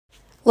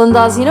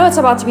Linda's, you know it's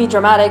about to be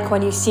dramatic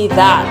when you see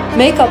that.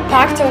 Makeup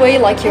packed away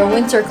like your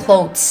winter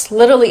clothes.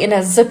 Literally in a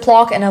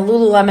Ziploc and a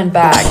Lululemon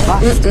bag.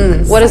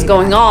 What is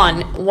going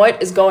on?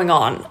 What is going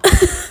on?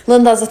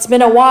 Linda's, it's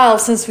been a while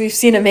since we've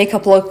seen a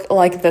makeup look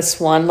like this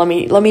one. Let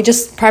me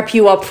just prep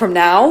you up from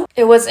now.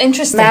 It was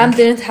interesting. Ma'am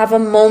didn't have a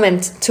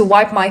moment to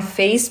wipe my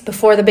face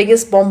before the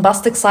biggest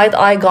bombastic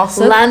side-eye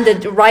gossip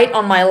landed right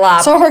on my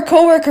lap. So her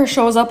coworker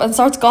shows up and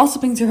starts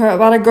gossiping to her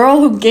about a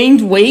girl who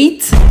gained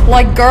weight.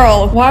 Like,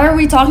 girl, why are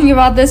we talking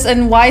about this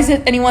and why is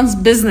it anyone's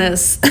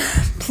business?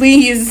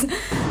 Please.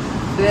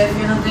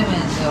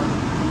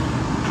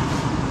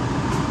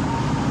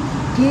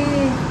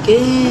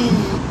 ¿Qué?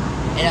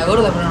 Era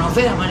gorda, pero no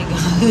fea, marica.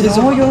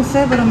 No, yo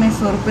sé, pero me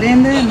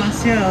sorprende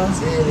demasiado.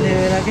 Sí, de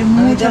verdad que es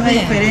mucha la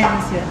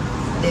diferencia.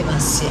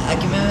 Demasiado.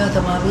 Aquí me veo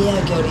hasta más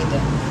vieja que ahorita.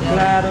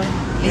 Claro.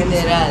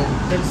 Literal.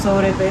 El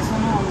sobrepeso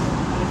no.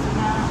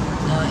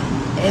 No,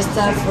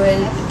 esta fue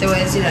te voy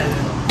a decir algo.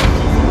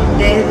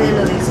 Desde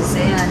los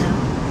 16 años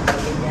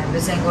que ya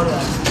empecé a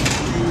engordar.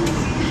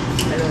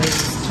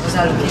 O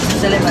sea, a los 15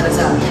 salí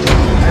embarazada.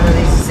 A los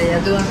 16 ya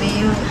tuve a mi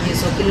hijo y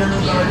esos kilos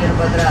nunca volvieron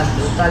para atrás,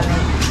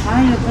 totalmente.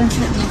 Ay, yo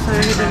pensé, no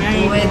sabía que tenía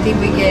hijos. Tuve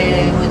tipo que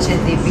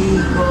 80 y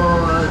pico,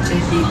 80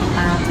 y...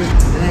 Ah, te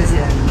voy a decir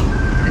algo.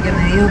 El que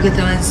me dijo que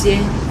estaba en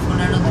 100 fue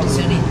una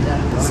nutricionista.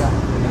 O sea,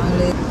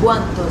 hablé,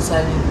 ¿cuánto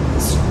sale un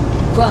peso?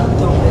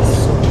 ¿Cuánto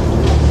peso?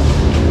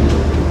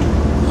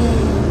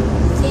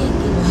 Sí,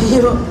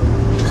 yo...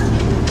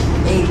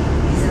 Ey,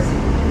 dice así.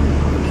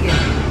 ¿Y qué?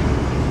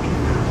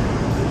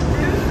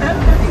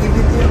 ¿Y qué me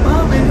dio más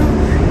o menos?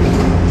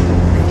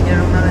 Yo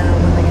nunca me he dado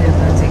cuenta que yo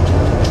estaba así.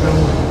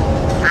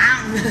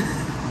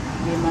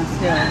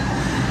 Demasiado.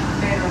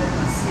 Pero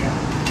demasiado.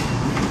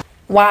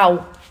 Wow.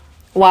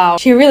 Wow.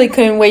 She really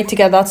couldn't wait to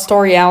get that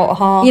story out,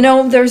 huh? You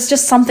know, there's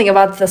just something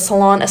about the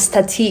salon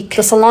aesthetique.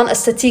 The salon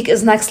aesthetique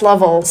is next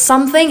level.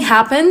 Something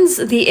happens,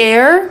 the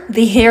air,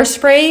 the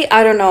hairspray,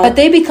 I don't know. But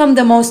they become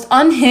the most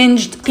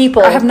unhinged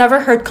people. I have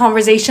never heard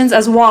conversations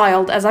as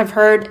wild as I've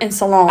heard in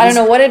salons. I don't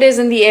know what it is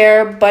in the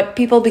air, but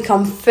people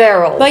become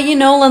feral. But you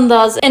know,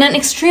 Linda's, in an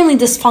extremely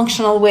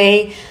dysfunctional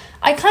way,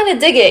 I kind of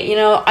dig it, you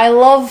know. I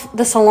love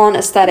the salon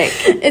aesthetic.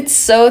 It's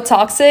so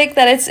toxic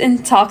that it's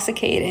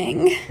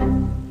intoxicating.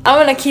 I'm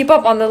gonna keep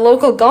up on the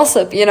local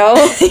gossip, you know,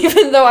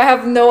 even though I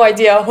have no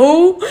idea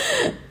who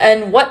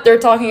and what they're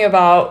talking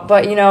about.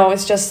 But, you know,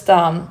 it's just,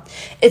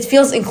 it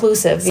feels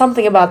inclusive.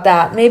 Something about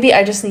that. Maybe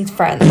I just need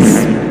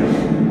friends.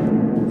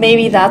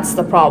 Maybe that's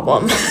the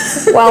problem.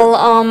 Well,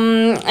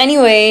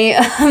 anyway,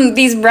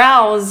 these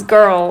brows,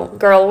 girl,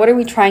 what are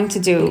we trying to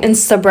do?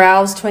 Insta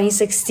brows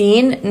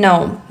 2016?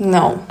 No.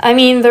 I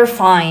mean, they're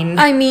fine.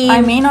 I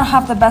may not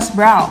have the best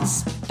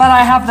brows, but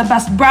I have the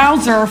best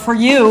browser for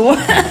you.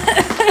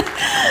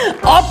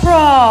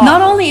 Opera!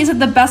 Not only is it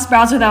the best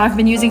browser that I've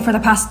been using for the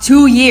past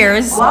 2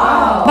 years,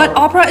 wow, but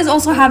Opera is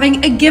also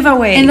having a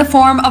giveaway in the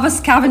form of a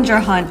scavenger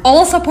hunt,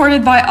 all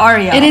supported by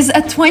Aria. It is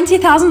a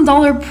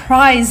 $20,000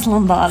 prize,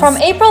 Lindas. From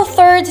April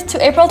 3rd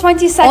to April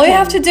 22nd. All you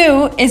have to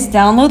do is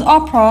download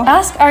Opera,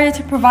 ask Aria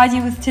to provide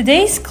you with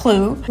today's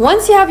clue.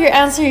 Once you have your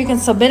answer, you can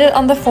submit it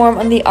on the form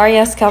on the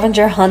Aria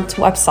scavenger hunt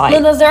website.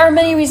 Lindas, there are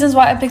many reasons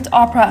why I picked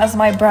Opera as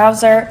my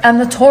browser. I'm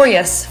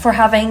notorious for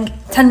having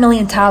 10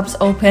 million tabs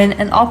open,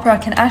 and Opera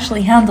can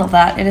actually handle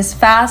that. It is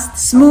fast,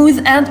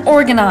 smooth, and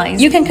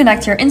organized. You can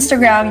connect your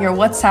Instagram, your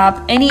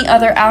WhatsApp, any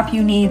other app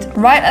you need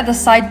right at the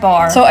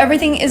sidebar, so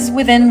everything is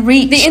within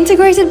reach. The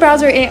integrated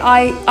browser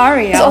AI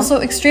Aria is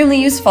also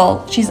extremely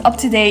useful. She's up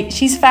to date,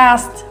 she's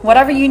fast.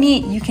 Whatever you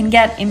need, you can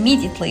get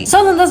immediately.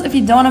 So Lindas, if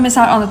you don't want to miss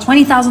out on the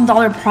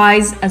 $20,000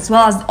 prize, as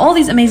well as all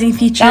these amazing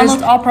features,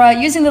 download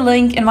Opera using the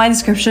link in my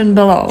description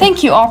below.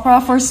 Thank you,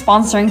 Opera, for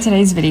sponsoring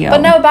today's video.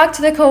 But now back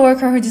to the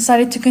coworker who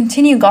decided to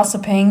continue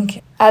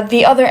gossiping at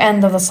the other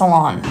end of the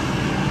salon.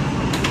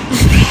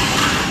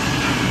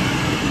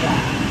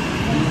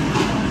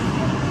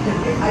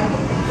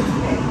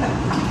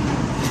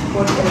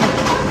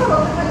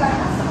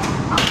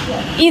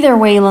 Either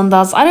way,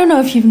 Lindas, I don't know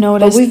if you've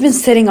noticed, but we've been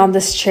sitting on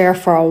this chair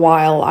for a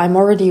while. I'm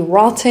already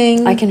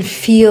rotting. I can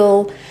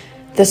feel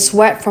the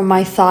sweat from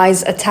my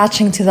thighs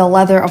attaching to the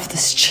leather of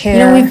this chair. You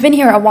know, we've been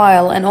here a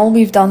while and all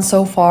we've done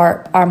so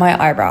far are my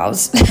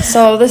eyebrows.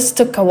 So this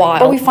took a while.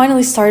 But we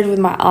finally started with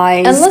my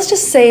eyes. And let's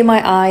just say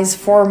my eyes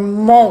for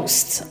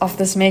most of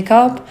this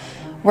makeup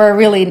were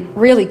really,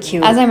 really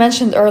cute. As I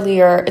mentioned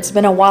earlier, it's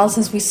been a while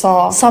since we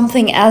saw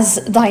something as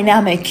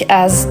dynamic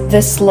as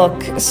this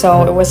look.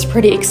 So it was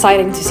pretty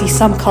exciting to see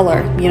some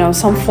color, you know,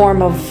 some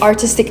form of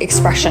artistic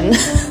expression.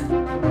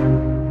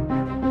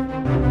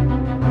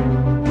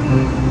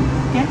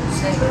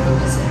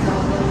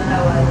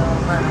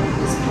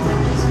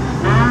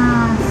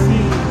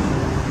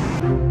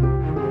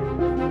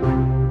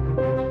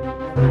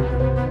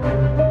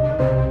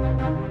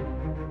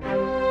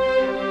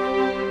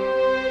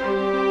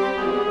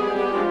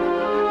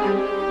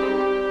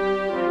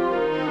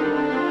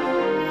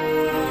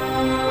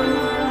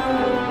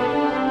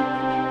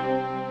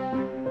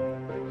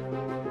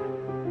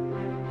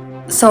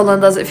 So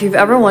Lindas, if you've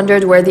ever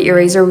wondered where the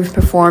eraser we've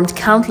performed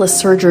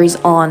countless surgeries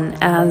on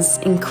as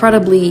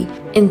incredibly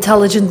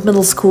intelligent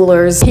middle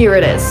schoolers, here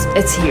it is.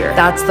 It's here.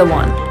 That's the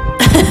one.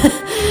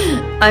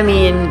 I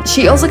mean,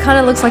 she also kind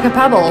of looks like a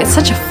pebble. It's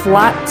such a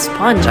flat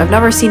sponge. I've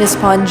never seen a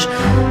sponge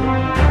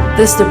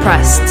this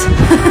depressed.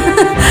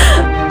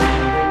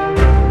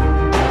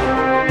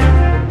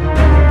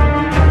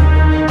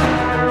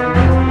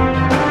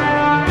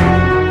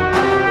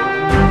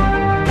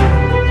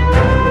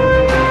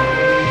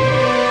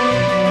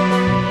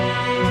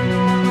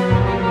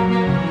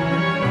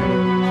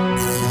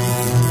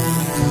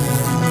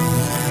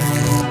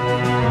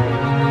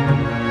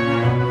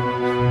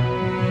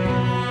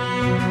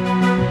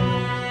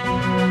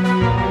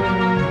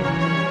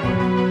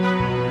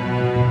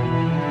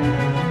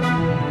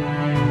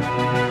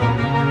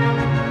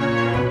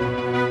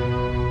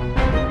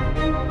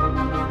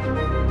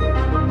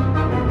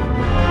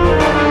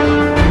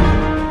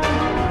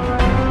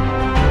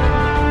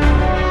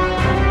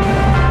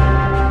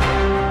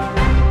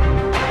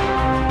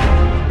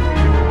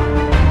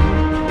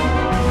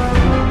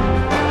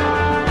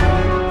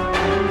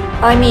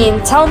 I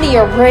mean, tell me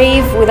you're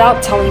brave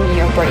without telling me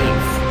you're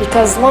brave.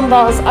 Because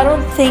Lindas, I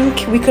don't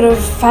think we could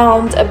have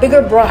found a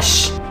bigger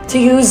brush to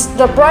use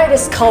the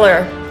brightest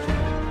color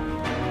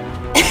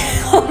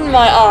on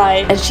my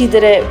eye. And she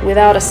did it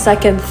without a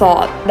second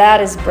thought.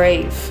 That is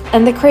brave.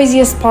 And the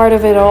craziest part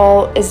of it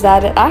all is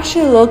that it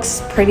actually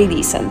looks pretty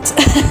decent.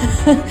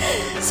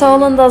 So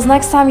Lindas,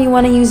 next time you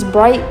want to use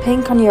bright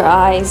pink on your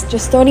eyes,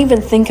 just don't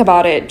even think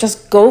about it.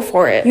 Just go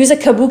for it. Use a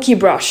kabuki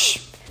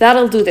brush.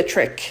 That'll do the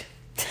trick.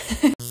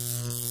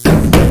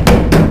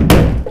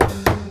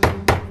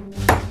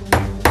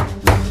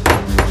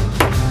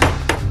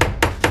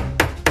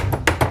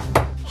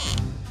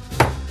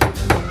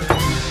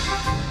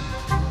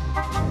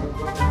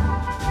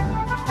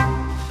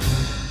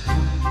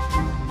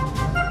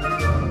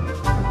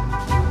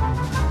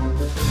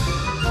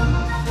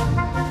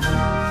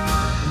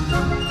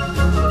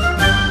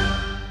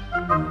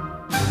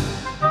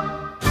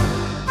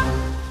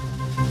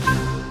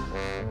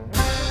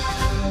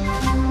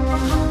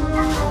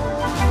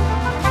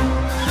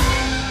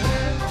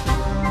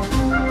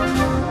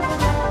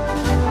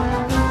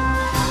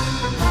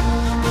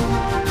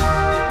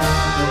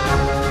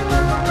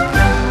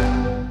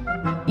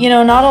 You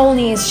know, not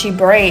only is she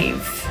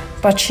brave,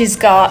 but she's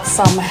got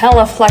some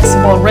hella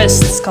flexible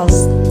wrists,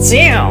 cause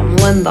damn,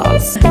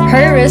 Lindas.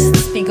 Her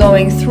wrists be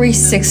going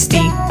 360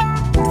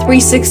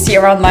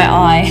 around my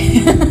eye.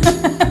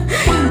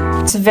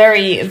 It's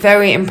very,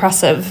 very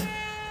impressive.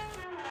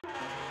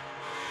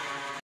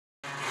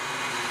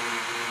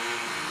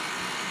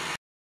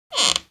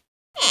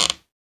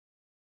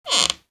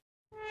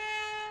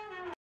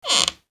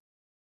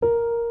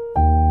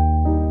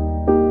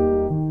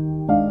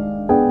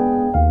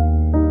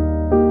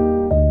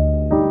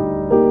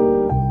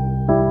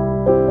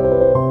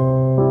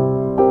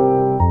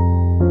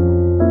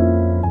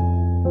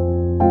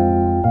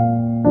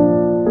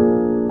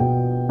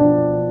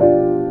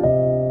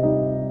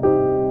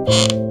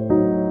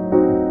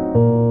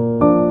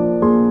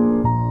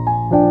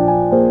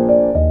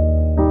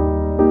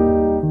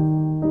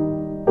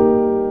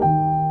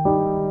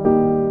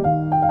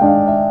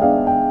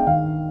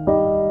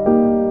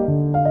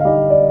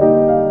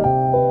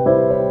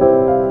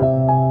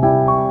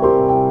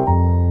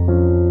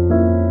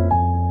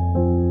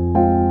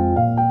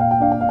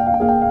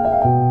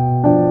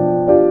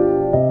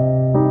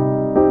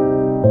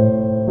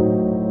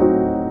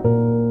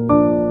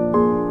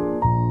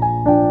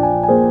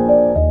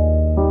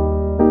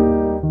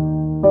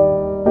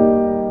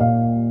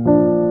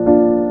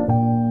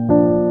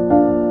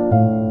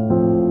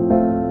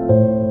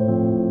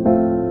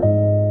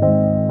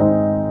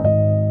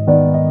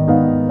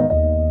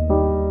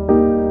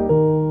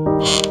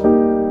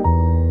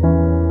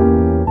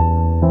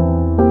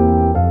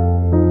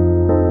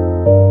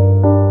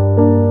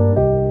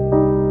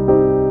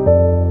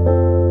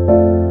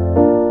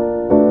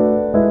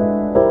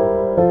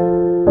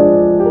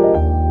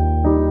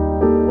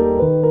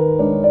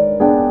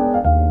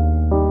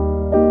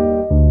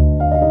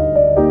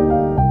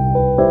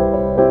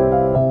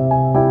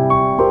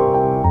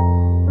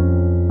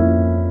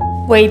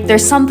 Wait,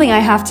 there's something I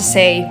have to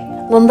say.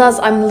 Lindas,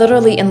 I'm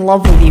literally in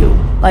love with you.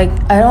 Like,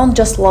 I don't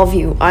just love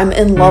you, I'm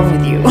in love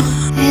with you.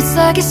 It's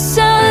like a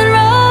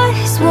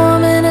sunrise,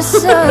 warm in a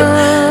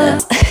sun.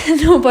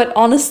 No, but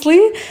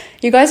honestly,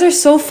 you guys are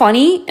so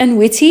funny and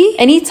witty.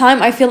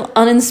 Anytime I feel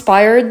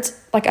uninspired,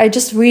 like I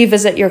just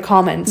revisit your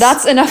comments.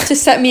 That's enough to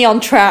set me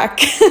on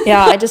track.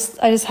 Yeah, I just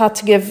had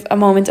to give a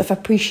moment of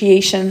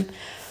appreciation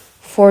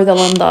for the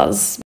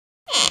Lindas.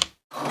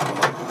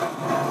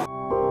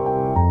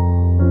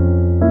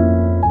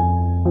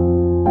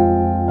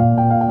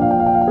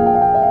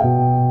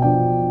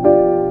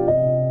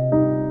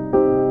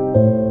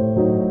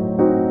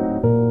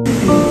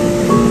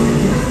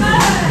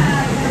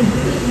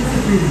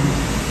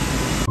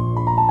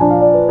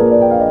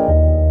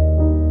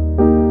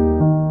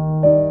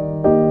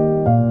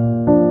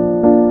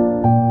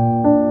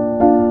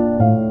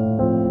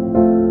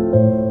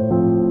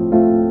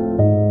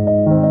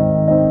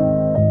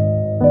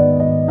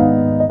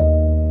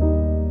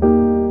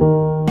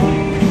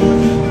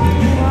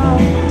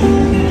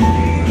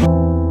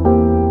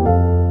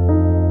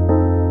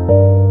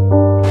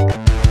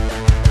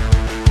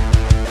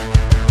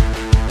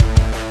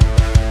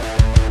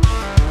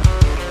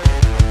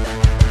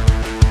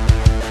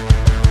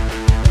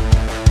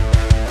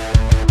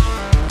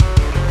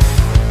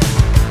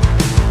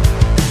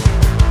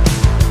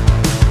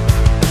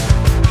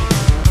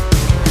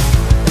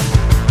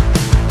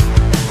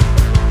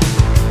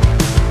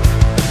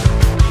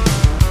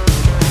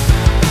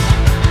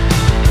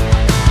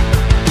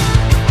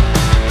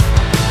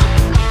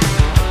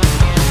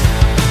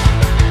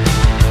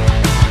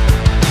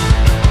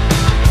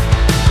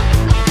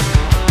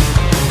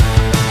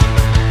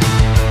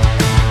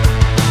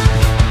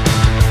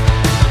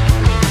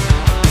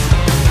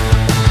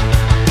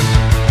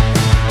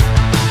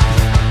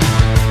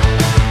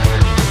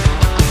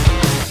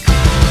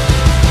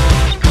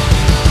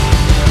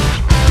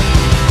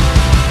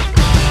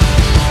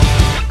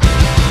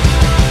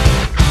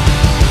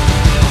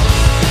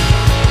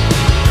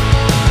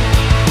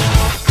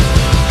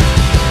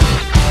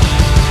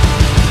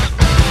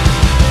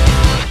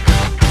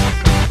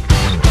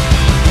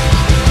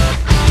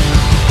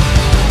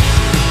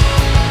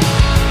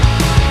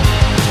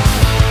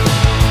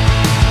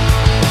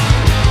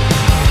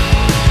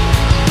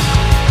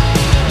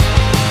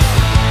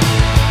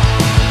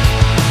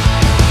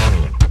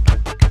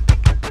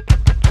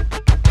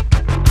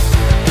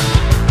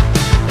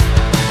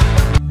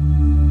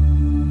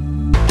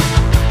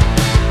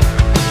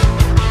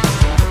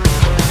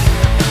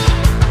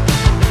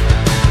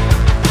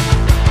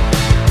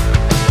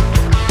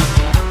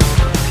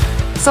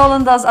 So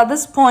Linda's, at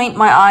this point,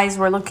 my eyes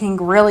were looking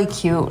really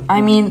cute. I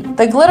mean,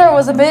 the glitter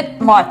was a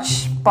bit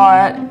much,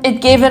 but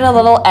it gave it a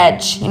little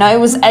edge. You know, it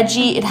was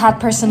edgy, it had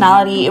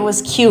personality, it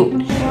was cute.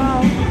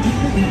 Wow.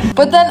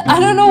 But then,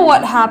 I don't know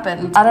what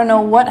happened. I don't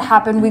know what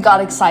happened. We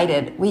got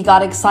excited.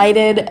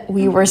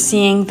 We were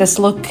seeing this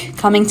look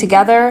coming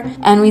together,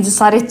 and we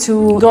decided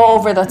to go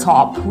over the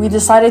top. We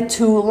decided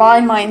to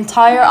line my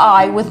entire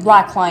eye with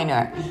black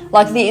liner.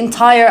 Like the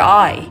entire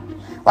eye.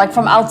 Like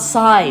from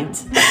outside.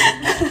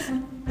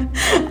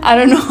 I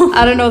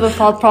don't know the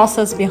thought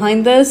process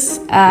behind this,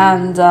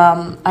 and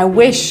I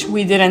wish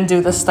we didn't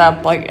do the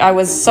step. Like, I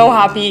was so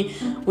happy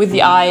with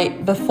the eye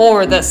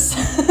before this.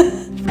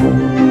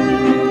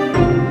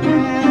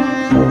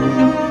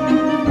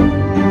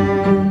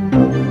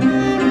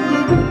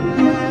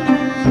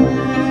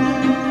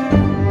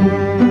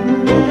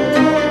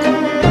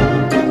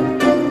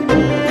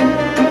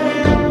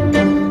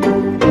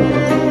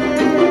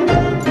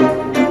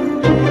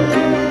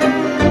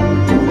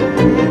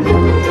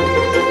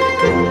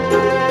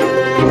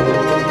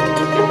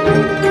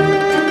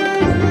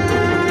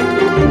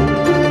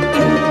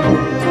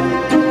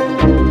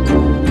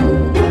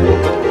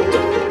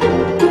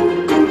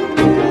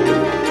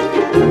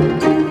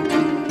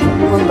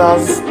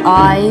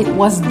 I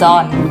was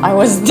done. I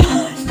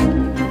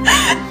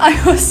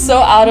was so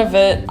out of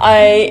it.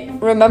 I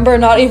remember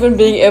not even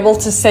being able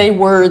to say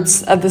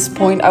words at this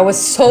point. I was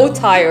so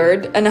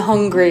tired and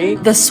hungry.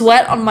 The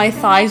sweat on my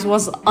thighs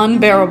was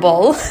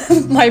unbearable.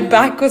 My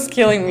back was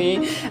killing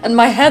me and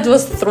my head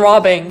was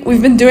throbbing.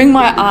 We've been doing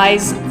my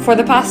eyes for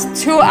the past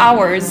 2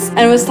 hours, and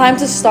it was time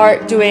to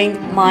start doing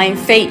my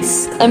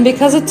face. And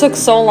because it took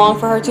so long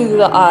for her to do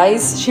the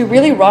eyes, she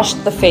really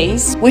rushed the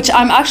face, which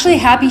I'm actually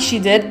happy she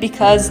did,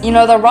 because, you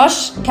know, the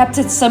rush kept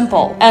it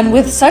simple. And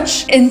with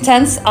such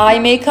intense eye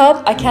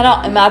makeup, I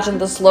cannot imagine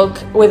this look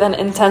with an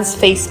intense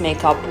face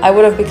makeup. I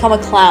would have become a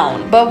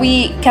clown. But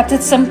we kept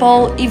it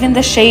simple. Even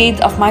the shade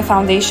of my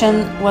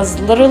foundation was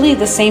literally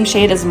the same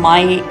shade as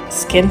my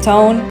skin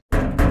tone.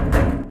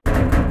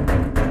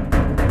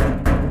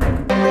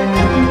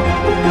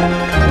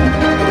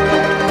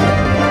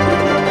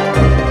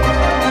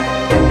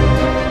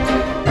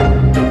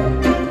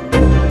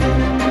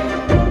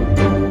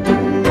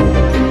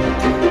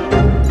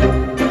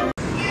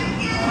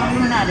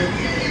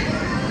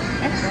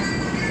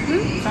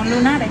 Son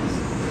lunares.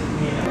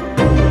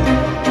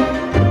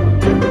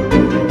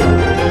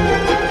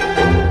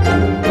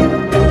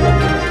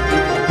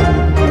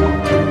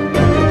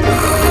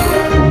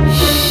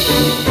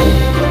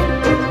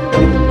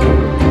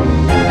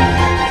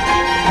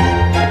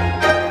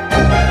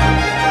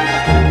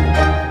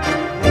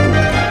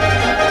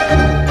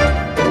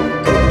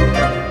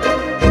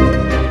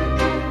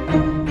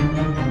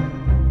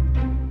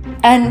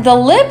 And the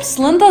lips,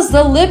 Linda's,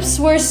 the lips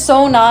were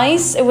so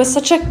nice. It was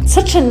such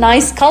a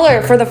nice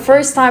color for the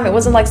first time. It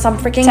wasn't like some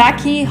freaking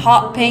tacky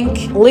hot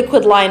pink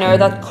liquid liner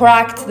that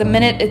cracked the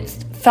minute it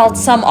felt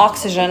some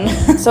oxygen.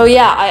 So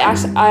yeah,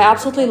 I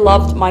absolutely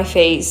loved my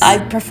face. I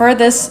prefer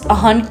this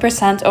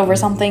 100% over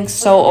something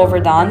so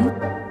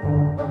overdone.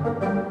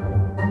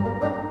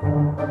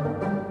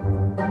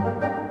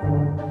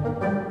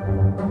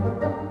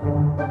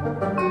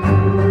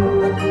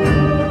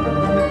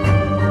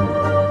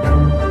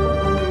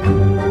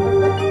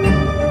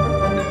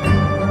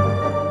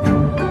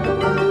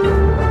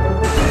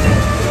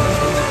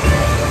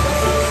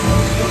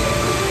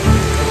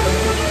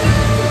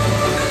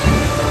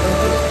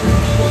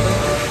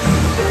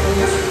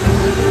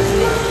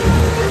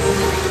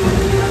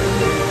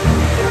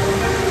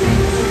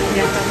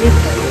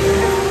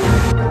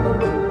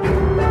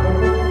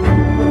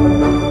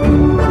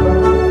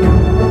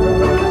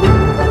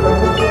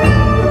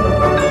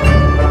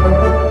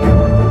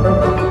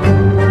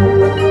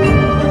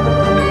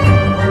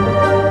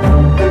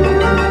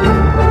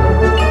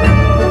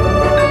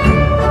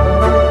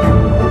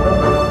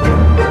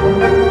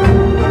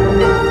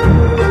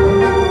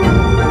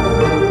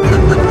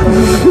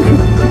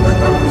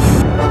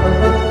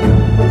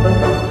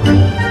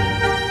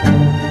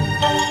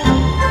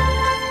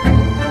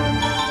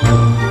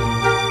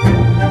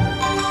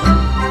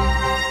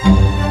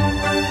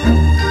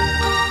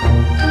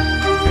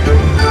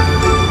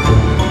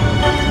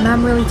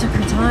 Took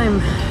her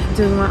time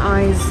doing my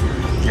eyes.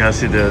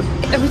 Yes, she did.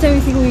 Every time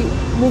you think we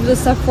moved a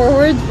step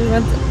forward, we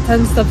went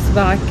 10 steps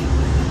back.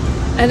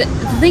 And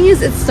the thing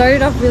is, it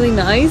started off really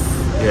nice.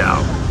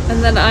 Yeah.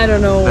 And then I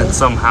don't know. And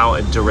somehow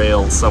it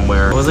derailed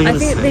somewhere. What was I gonna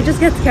say? They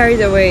just get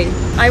carried away.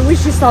 I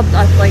wish you stopped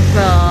at like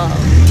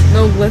the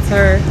no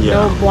glitter,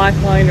 no black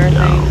liner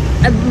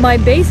thing. And my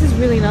base is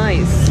really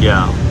nice.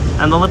 Yeah.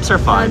 And the lips are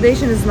fine.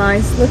 Foundation is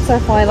nice. Lips are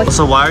fine. Like,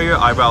 so why are your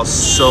eyebrows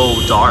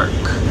so dark?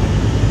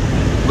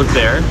 Look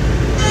there.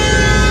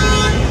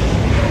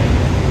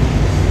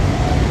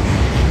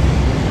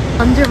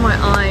 Under my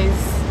eyes.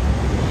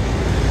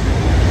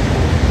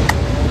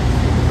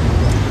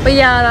 But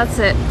yeah, that's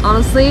it.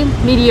 Honestly,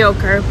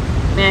 mediocre.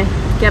 Meh,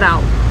 get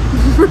out.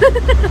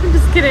 I'm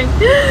just kidding.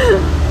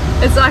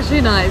 It's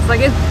actually nice. Like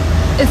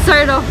it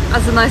started off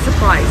as a nice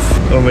surprise.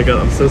 Oh my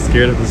god, I'm so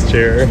scared of this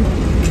chair.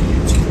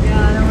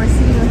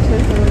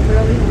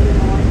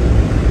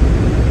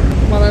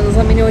 Well, then just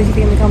let me know what you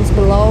think in the comments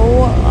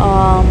below.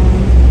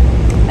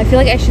 I feel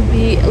like I should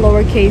be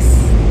lowercase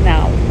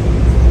now.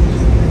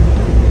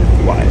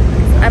 Why?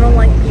 I don't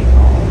like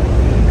people,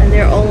 and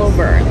they're all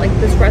over. Like,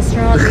 this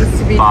restaurant needs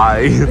to be.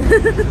 Bye.